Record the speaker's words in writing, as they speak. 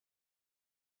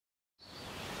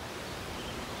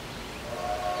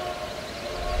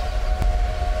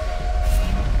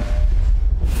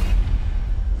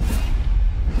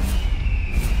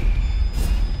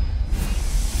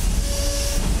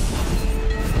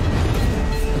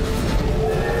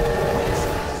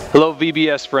Hello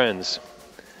VBS friends.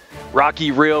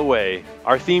 Rocky Railway,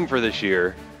 our theme for this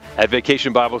year at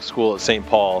Vacation Bible School at St.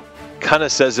 Paul, kind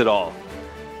of says it all.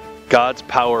 God's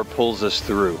power pulls us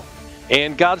through.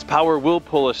 And God's power will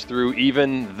pull us through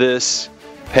even this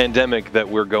pandemic that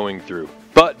we're going through.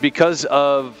 But because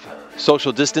of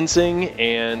social distancing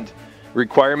and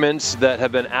requirements that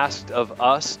have been asked of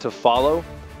us to follow,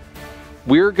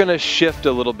 we're going to shift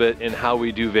a little bit in how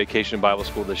we do Vacation Bible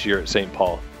School this year at St.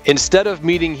 Paul. Instead of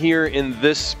meeting here in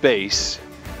this space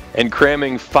and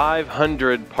cramming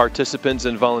 500 participants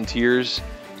and volunteers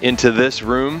into this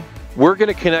room, we're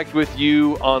going to connect with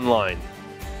you online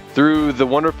through the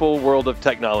wonderful world of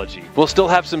technology. We'll still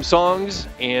have some songs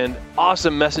and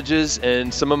awesome messages,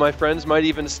 and some of my friends might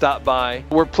even stop by.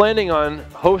 We're planning on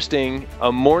hosting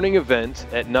a morning event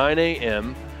at 9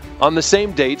 a.m. on the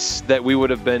same dates that we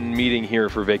would have been meeting here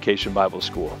for Vacation Bible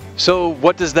School. So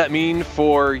what does that mean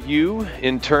for you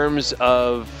in terms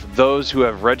of those who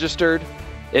have registered?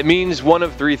 It means one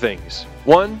of three things.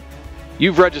 One,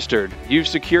 you've registered, you've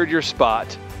secured your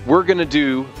spot. We're gonna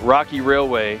do Rocky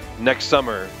Railway next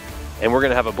summer, and we're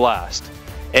gonna have a blast.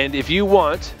 And if you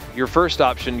want, your first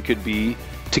option could be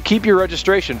to keep your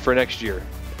registration for next year.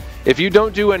 If you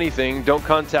don't do anything, don't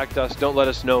contact us, don't let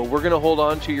us know. We're gonna hold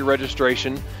on to your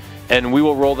registration, and we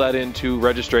will roll that into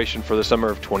registration for the summer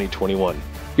of 2021.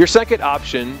 Your second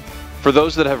option for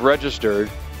those that have registered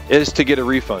is to get a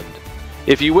refund.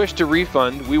 If you wish to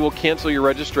refund, we will cancel your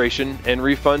registration and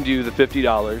refund you the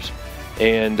 $50,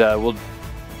 and we'll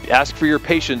ask for your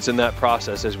patience in that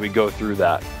process as we go through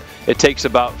that. It takes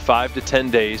about 5 to 10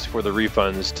 days for the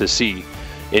refunds to see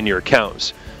in your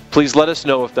accounts. Please let us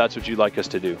know if that's what you'd like us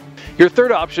to do. Your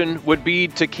third option would be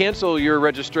to cancel your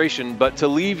registration, but to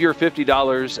leave your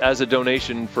 $50 as a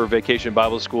donation for Vacation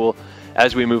Bible School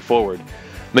as we move forward.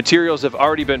 Materials have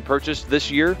already been purchased this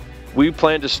year. We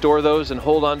plan to store those and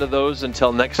hold on to those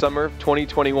until next summer,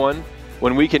 2021,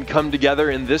 when we can come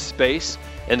together in this space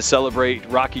and celebrate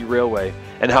Rocky Railway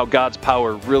and how God's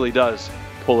power really does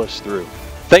pull us through.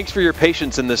 Thanks for your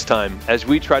patience in this time as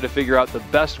we try to figure out the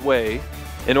best way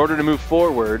in order to move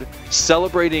forward,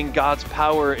 celebrating God's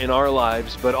power in our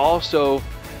lives, but also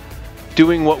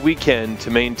doing what we can to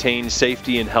maintain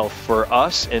safety and health for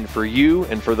us and for you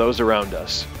and for those around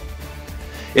us.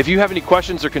 If you have any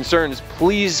questions or concerns,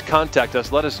 please contact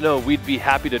us. Let us know. We'd be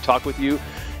happy to talk with you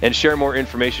and share more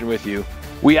information with you.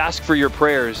 We ask for your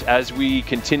prayers as we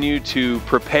continue to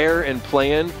prepare and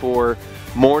plan for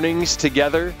mornings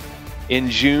together in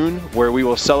June, where we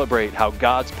will celebrate how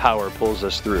God's power pulls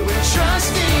us through. We're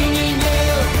trusting in you.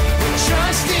 We're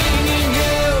trusting